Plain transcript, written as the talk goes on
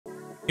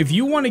if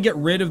you want to get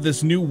rid of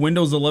this new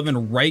Windows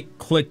 11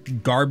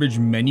 right-click garbage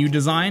menu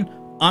design,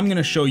 I'm going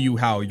to show you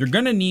how. You're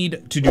going to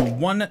need to do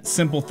one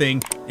simple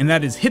thing, and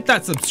that is hit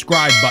that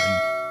subscribe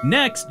button.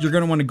 Next, you're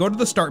going to want to go to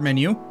the start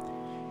menu,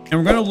 and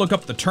we're going to look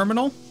up the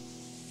terminal.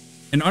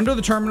 And under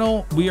the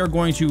terminal, we are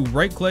going to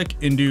right-click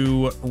and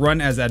do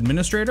run as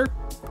administrator.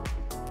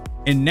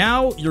 And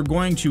now you're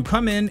going to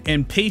come in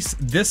and paste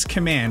this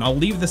command. I'll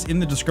leave this in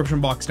the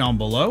description box down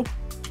below.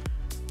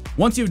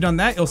 Once you've done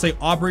that, it'll say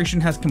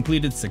operation has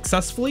completed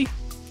successfully.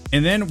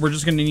 And then we're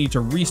just going to need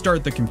to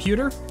restart the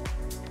computer.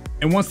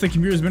 And once the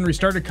computer has been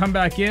restarted, come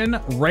back in,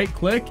 right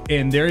click,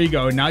 and there you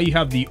go. Now you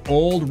have the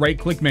old right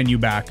click menu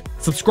back.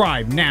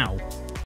 Subscribe now.